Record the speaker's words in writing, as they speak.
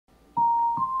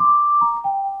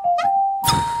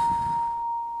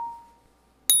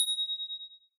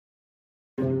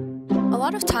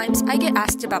lot of times I get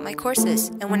asked about my courses,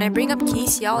 and when I bring up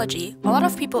kinesiology, a lot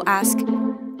of people ask,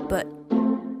 but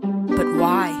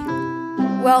why?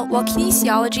 Well, while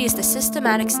kinesiology is the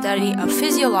systematic study of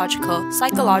physiological,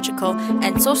 psychological,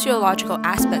 and sociological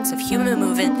aspects of human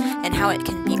movement and how it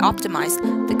can be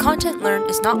optimized, the content learned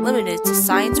is not limited to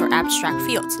science or abstract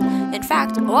fields. In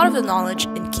fact, a lot of the knowledge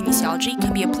in kinesiology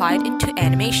can be applied into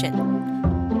animation.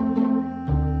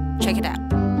 Check it out.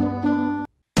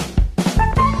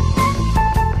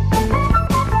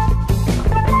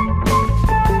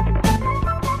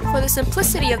 For the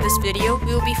simplicity of this video,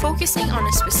 we will be focusing on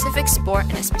a specific sport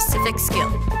and a specific skill.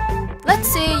 Let's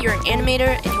say you're an animator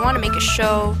and you want to make a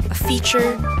show, a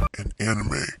feature, an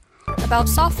anime about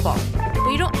softball,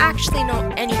 but you don't actually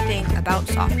know anything about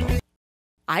softball.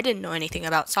 I didn't know anything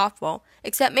about softball,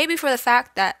 except maybe for the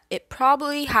fact that it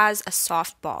probably has a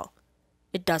softball.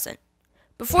 It doesn't.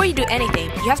 Before you do anything,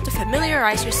 you have to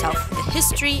familiarize yourself with the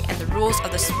history and the rules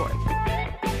of the sport.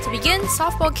 To begin,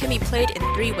 softball can be played in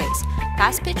 3 ways: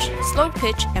 fast pitch, slow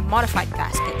pitch, and modified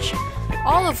fast pitch,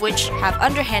 all of which have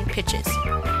underhand pitches.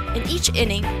 In each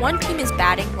inning, one team is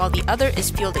batting while the other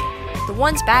is fielding. The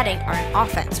ones batting are in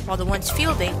offense, while the ones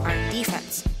fielding are in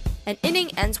defense. An inning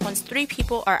ends once 3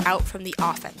 people are out from the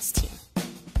offense team.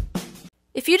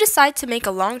 If you decide to make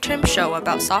a long-term show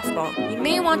about softball, you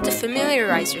may want to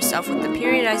familiarize yourself with the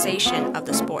periodization of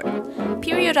the sport.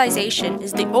 Periodization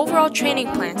is the overall training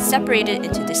plan separated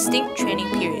into distinct training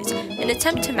periods in an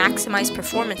attempt to maximize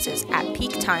performances at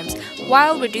peak times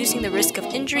while reducing the risk of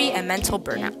injury and mental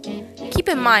burnout. Keep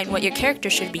in mind what your character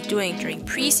should be doing during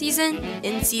pre-season,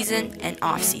 in-season, and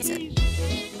off-season.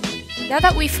 Now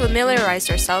that we've familiarized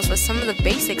ourselves with some of the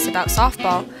basics about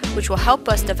softball, which will help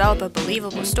us develop a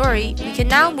believable story, we can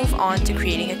now move on to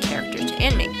creating a character to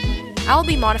animate. I'll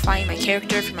be modifying my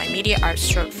character for my media arts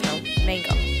short film,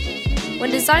 Mango. When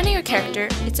designing a character,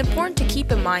 it's important to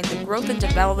keep in mind the growth and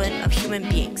development of human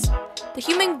beings. The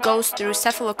human goes through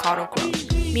cephalocaudal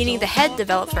growth, meaning the head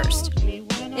develops first.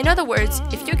 In other words,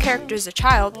 if your character is a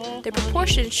child, the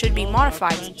proportions should be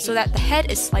modified so that the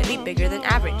head is slightly bigger than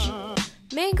average.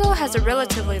 Mango has a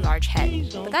relatively large head,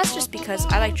 but that's just because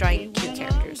I like drawing cute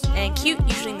characters, and cute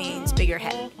usually means bigger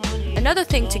head. Another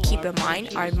thing to keep in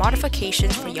mind are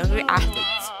modifications for younger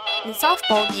athletes. In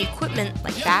softball, the equipment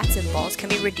like bats and balls can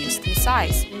be reduced in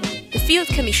size. The field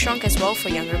can be shrunk as well for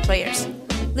younger players.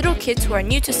 Little kids who are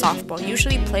new to softball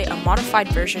usually play a modified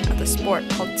version of the sport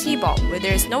called T-ball, where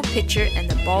there is no pitcher and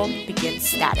the ball begins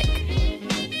static.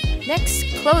 Next,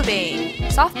 clothing.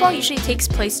 Softball usually takes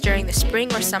place during the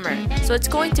spring or summer, so it's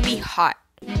going to be hot.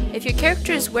 If your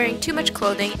character is wearing too much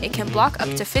clothing, it can block up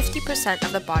to 50%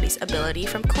 of the body's ability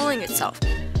from cooling itself.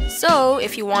 So,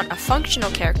 if you want a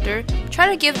functional character, try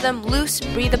to give them loose,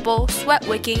 breathable,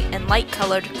 sweat-wicking, and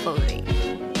light-colored clothing.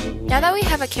 Now that we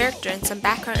have a character and some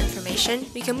background information,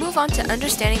 we can move on to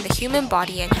understanding the human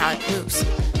body and how it moves.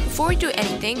 Before we do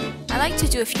anything, I like to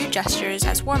do a few gestures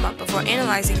as warm-up before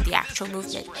analyzing the actual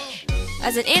movement.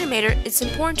 As an animator, it's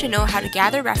important to know how to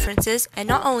gather references and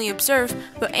not only observe,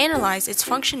 but analyze its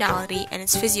functionality and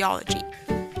its physiology.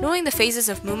 Knowing the phases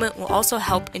of movement will also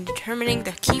help in determining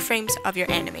the keyframes of your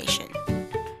animation.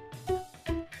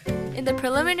 In the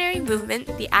preliminary movement,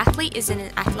 the athlete is in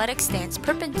an athletic stance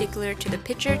perpendicular to the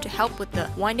pitcher to help with the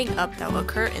winding up that will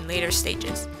occur in later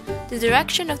stages. The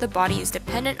direction of the body is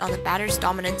dependent on the batter's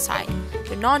dominant side,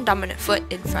 the non-dominant foot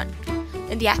in front.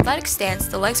 In the athletic stance,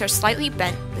 the legs are slightly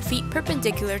bent, the feet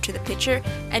perpendicular to the pitcher,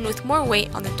 and with more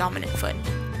weight on the dominant foot.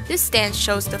 This stance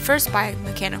shows the first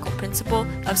biomechanical principle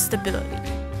of stability,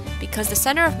 because the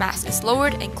center of mass is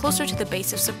lowered and closer to the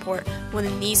base of support when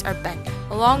the knees are bent,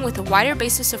 along with a wider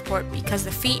base of support because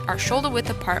the feet are shoulder width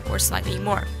apart or slightly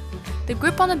more. The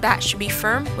grip on the bat should be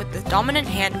firm with the dominant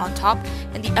hand on top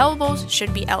and the elbows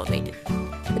should be elevated.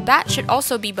 The bat should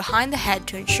also be behind the head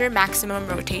to ensure maximum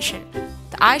rotation.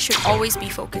 The eye should always be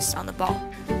focused on the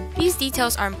ball. These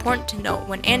details are important to note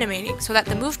when animating so that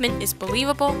the movement is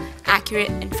believable, accurate,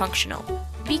 and functional.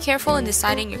 Be careful in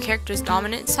deciding your character's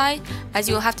dominant side, as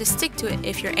you will have to stick to it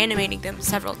if you're animating them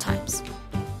several times.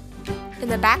 In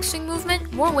the backswing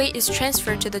movement, more weight is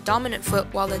transferred to the dominant foot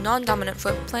while the non-dominant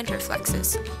foot plantar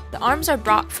flexes. The arms are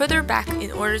brought further back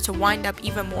in order to wind up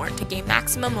even more to gain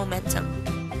maximum momentum.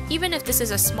 Even if this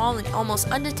is a small and almost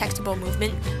undetectable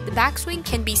movement, the backswing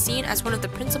can be seen as one of the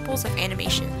principles of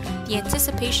animation, the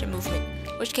anticipation movement,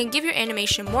 which can give your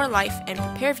animation more life and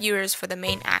prepare viewers for the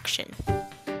main action.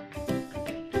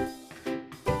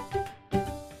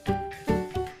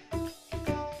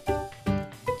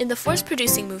 In the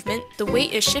force-producing movement, the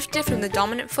weight is shifted from the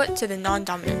dominant foot to the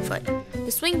non-dominant foot. The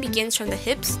swing begins from the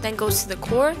hips, then goes to the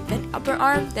core, then upper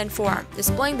arm, then forearm,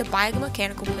 displaying the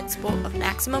biomechanical principle of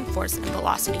maximum force and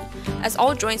velocity, as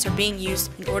all joints are being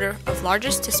used in order of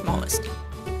largest to smallest.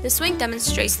 The swing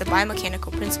demonstrates the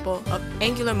biomechanical principle of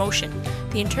angular motion,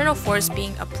 the internal force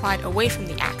being applied away from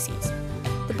the axes.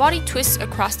 The body twists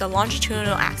across the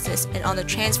longitudinal axis and on the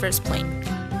transverse plane.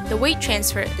 The weight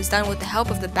transfer is done with the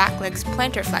help of the back leg's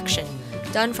plantar flexion,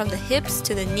 done from the hips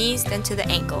to the knees then to the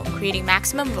ankle, creating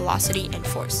maximum velocity and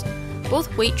force.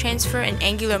 Both weight transfer and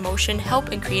angular motion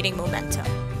help in creating momentum.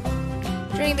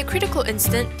 During the critical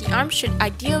instant, the arm should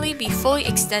ideally be fully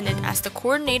extended as the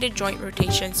coordinated joint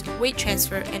rotations, weight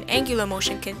transfer, and angular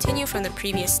motion continue from the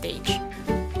previous stage.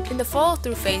 In the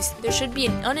follow-through phase, there should be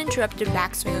an uninterrupted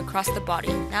backswing across the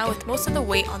body, now with most of the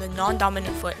weight on the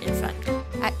non-dominant foot in front.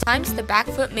 At times, the back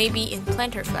foot may be in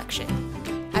plantar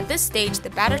flexion. At this stage, the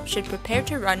batter should prepare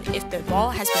to run if the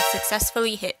ball has been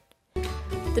successfully hit.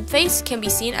 The phase can be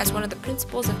seen as one of the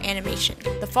principles of animation,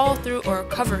 the follow-through or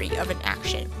recovery of an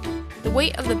action. The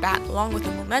weight of the bat along with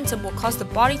the momentum will cause the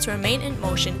body to remain in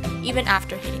motion even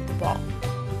after hitting the ball.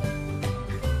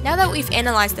 Now that we've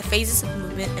analyzed the phases of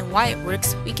movement and why it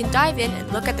works, we can dive in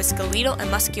and look at the skeletal and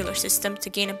muscular system to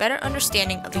gain a better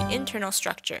understanding of the internal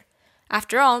structure.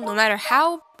 After all, no matter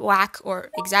how whack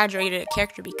or exaggerated a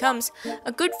character becomes,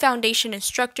 a good foundation and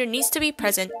structure needs to be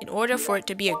present in order for it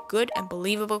to be a good and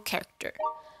believable character.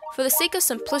 For the sake of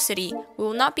simplicity, we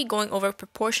will not be going over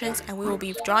proportions and we will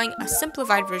be drawing a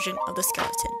simplified version of the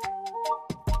skeleton.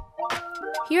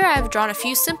 Here I have drawn a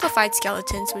few simplified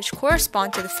skeletons which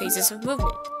correspond to the phases of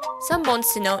movement. Some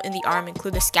bones to note in the arm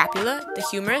include the scapula, the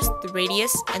humerus, the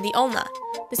radius, and the ulna.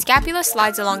 The scapula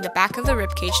slides along the back of the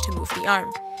ribcage to move the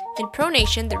arm. In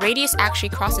pronation, the radius actually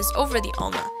crosses over the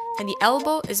ulna, and the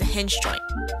elbow is a hinge joint.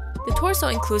 The torso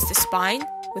includes the spine,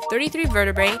 with 33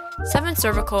 vertebrae, 7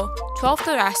 cervical, 12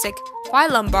 thoracic,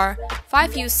 5 lumbar,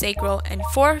 5 fused sacral, and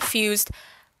 4 fused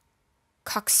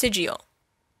coccygeal.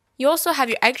 You also have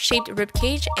your egg-shaped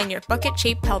ribcage and your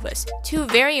bucket-shaped pelvis, two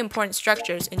very important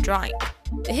structures in drawing.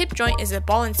 The hip joint is a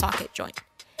ball and socket joint.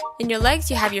 In your legs,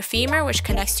 you have your femur, which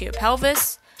connects to your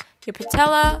pelvis, your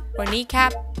patella or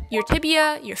kneecap, your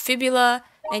tibia, your fibula,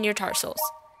 and your tarsals.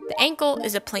 The ankle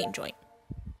is a plane joint.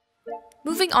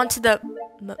 Moving on to the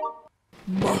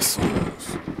muscles.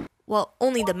 Well,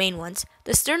 only the main ones.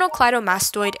 The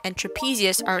sternocleidomastoid and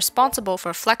trapezius are responsible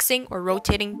for flexing or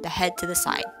rotating the head to the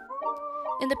side.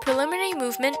 In the preliminary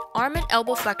movement, arm and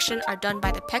elbow flexion are done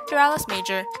by the pectoralis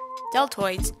major,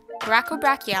 deltoids,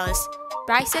 coracobrachialis,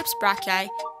 biceps brachii,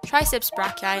 triceps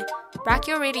brachii,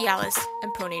 brachioradialis,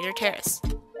 and pronator teres.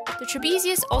 The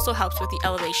trapezius also helps with the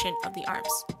elevation of the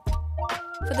arms.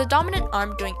 For the dominant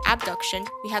arm doing abduction,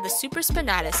 we have the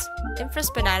supraspinatus,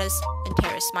 infraspinatus, and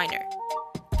teres minor.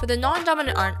 For the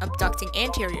non-dominant arm abducting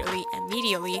anteriorly and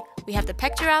medially, we have the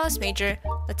pectoralis major,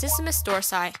 latissimus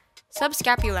dorsi,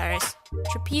 subscapularis,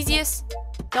 trapezius,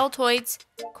 deltoids,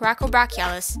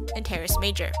 coracobrachialis, and teres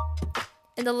major.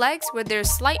 In the legs, where there is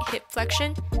slight hip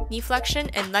flexion, knee flexion,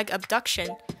 and leg abduction,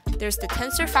 there's the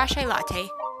tensor fasciae latae,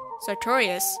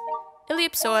 sartorius,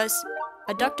 iliopsoas,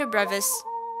 adductor brevis,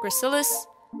 gracilis,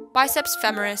 biceps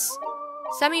femoris,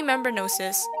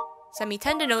 semimembranosus,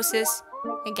 semitendinosus,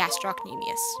 and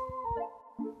gastrocnemius.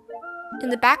 In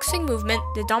the backswing movement,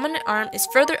 the dominant arm is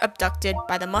further abducted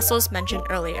by the muscles mentioned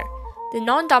earlier. The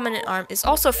non-dominant arm is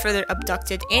also further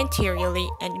abducted anteriorly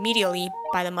and medially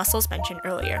by the muscles mentioned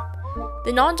earlier.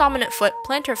 The non-dominant foot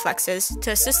plantar flexes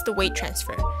to assist the weight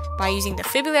transfer by using the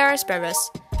fibularis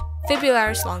brevis,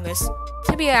 fibularis longus,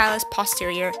 tibialis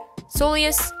posterior,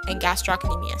 soleus, and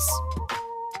gastrocnemius.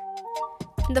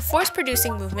 In the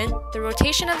force-producing movement, the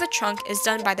rotation of the trunk is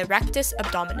done by the rectus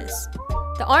abdominis.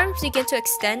 The arms begin to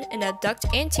extend and abduct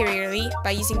anteriorly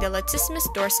by using the latissimus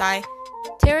dorsi,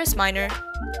 teres minor,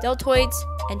 deltoids,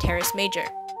 and teres major.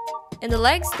 In the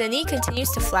legs, the knee continues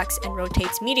to flex and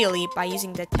rotates medially by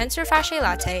using the tensor fasciae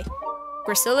latae,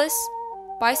 gracilis,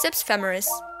 biceps femoris,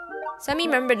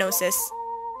 semimembranosus,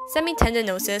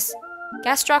 semitendinosus,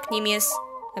 gastrocnemius,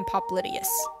 and popliteus.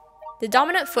 The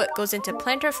dominant foot goes into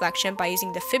plantar flexion by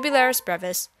using the fibularis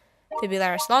brevis,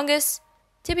 fibularis longus,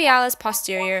 tibialis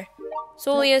posterior,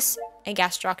 soleus, and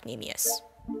gastrocnemius.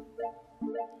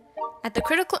 At the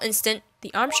critical instant,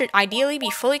 the arm should ideally be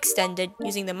fully extended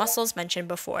using the muscles mentioned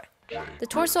before. The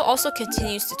torso also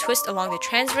continues to twist along the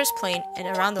transverse plane and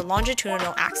around the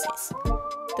longitudinal axis.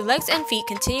 The legs and feet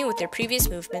continue with their previous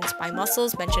movements by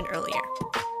muscles mentioned earlier.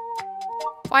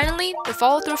 Finally, the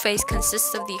follow-through phase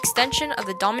consists of the extension of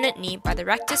the dominant knee by the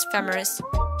rectus femoris,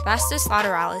 vastus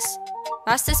lateralis,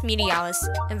 vastus medialis,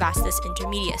 and vastus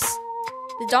intermedius.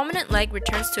 The dominant leg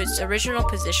returns to its original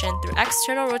position through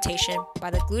external rotation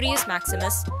by the gluteus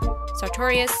maximus,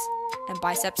 sartorius, and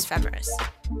biceps femoris.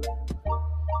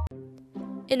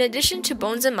 In addition to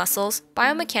bones and muscles,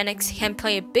 biomechanics can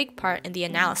play a big part in the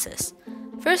analysis.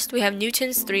 First, we have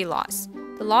Newton's 3 laws.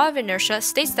 The law of inertia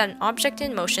states that an object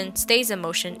in motion stays in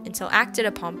motion until acted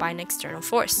upon by an external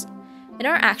force. In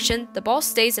our action, the ball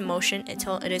stays in motion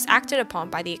until it is acted upon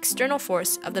by the external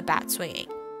force of the bat swinging.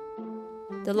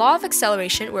 The law of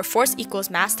acceleration, where force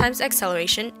equals mass times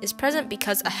acceleration, is present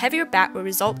because a heavier bat will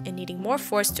result in needing more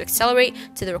force to accelerate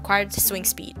to the required swing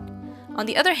speed. On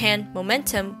the other hand,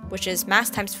 momentum, which is mass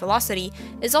times velocity,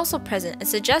 is also present and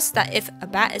suggests that if a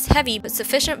bat is heavy but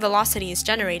sufficient velocity is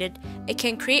generated, it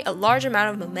can create a large amount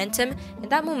of momentum, and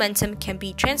that momentum can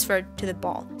be transferred to the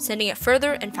ball, sending it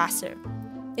further and faster.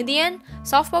 In the end,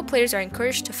 softball players are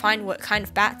encouraged to find what kind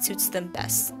of bat suits them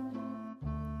best.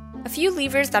 A few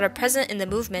levers that are present in the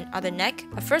movement are the neck,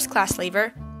 a first-class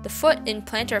lever, the foot in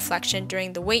plantar flexion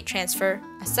during the weight transfer,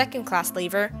 a second-class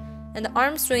lever, and the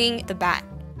arm swinging the bat,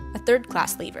 a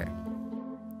third-class lever.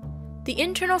 The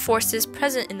internal forces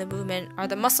present in the movement are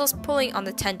the muscles pulling on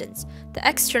the tendons. The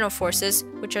external forces,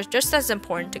 which are just as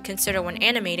important to consider when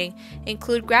animating,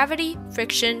 include gravity,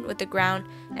 friction with the ground,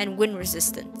 and wind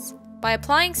resistance. By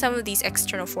applying some of these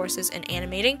external forces in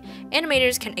animating,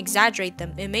 animators can exaggerate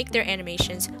them and make their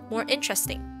animations more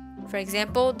interesting. For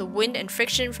example, the wind and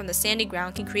friction from the sandy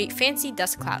ground can create fancy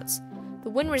dust clouds. The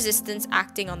wind resistance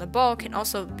acting on the ball can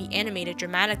also be animated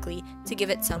dramatically to give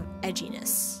it some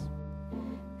edginess.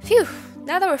 Phew!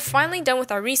 Now that we're finally done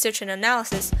with our research and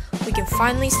analysis, we can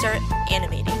finally start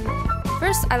animating.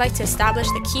 First, I like to establish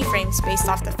the keyframes based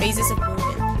off the phases of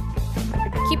movement,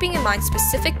 keeping in mind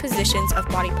specific positions of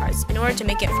body parts in order to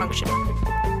make it functional.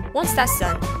 Once that's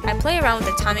done, I play around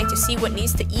with the timing to see what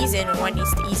needs to ease in and what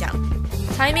needs to ease out.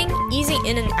 Timing, easing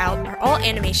in and out are all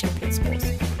animation principles.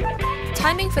 The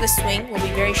timing for the swing will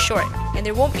be very short, and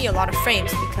there won't be a lot of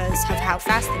frames because of how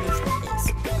fast the movement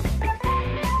is.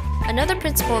 Another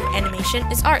principle of animation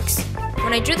is arcs.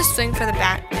 When I drew the swing for the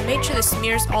bat, I made sure the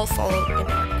smears all follow an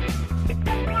arc.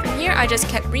 From here, I just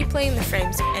kept replaying the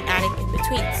frames and adding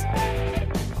in-betweens.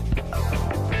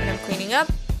 Cleaning up,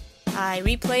 I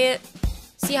replay it,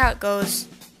 see how it goes,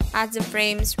 add some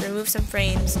frames, remove some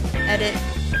frames, edit,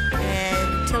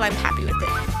 until I'm happy with it.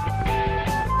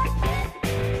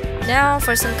 Now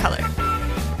for some color.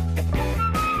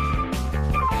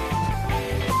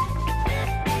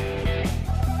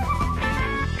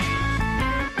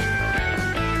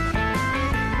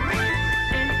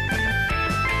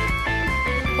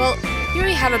 Well, here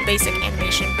we have a basic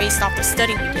animation based off the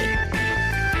study we did.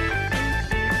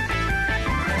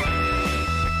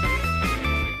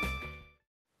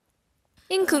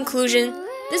 In conclusion,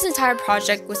 this entire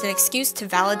project was an excuse to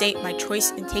validate my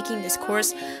choice in taking this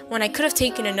course when I could have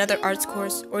taken another arts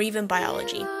course or even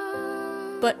biology.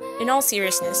 But in all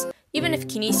seriousness, even if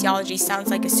kinesiology sounds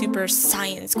like a super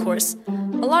science course,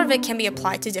 a lot of it can be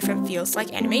applied to different fields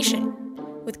like animation.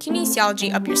 With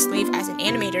kinesiology up your sleeve as an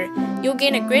animator, you'll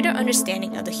gain a greater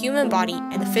understanding of the human body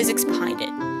and the physics behind it,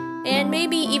 and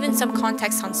maybe even some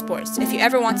context on sports if you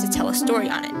ever want to tell a story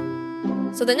on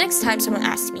it. So the next time someone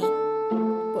asks me,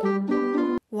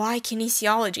 why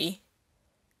kinesiology?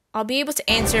 I'll be able to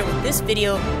answer it with this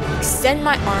video, extend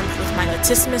my arms with my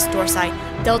latissimus dorsi,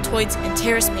 deltoids, and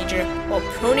teres major while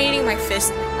pronating my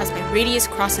fist as my radius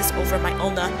crosses over my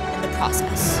ulna in the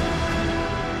process.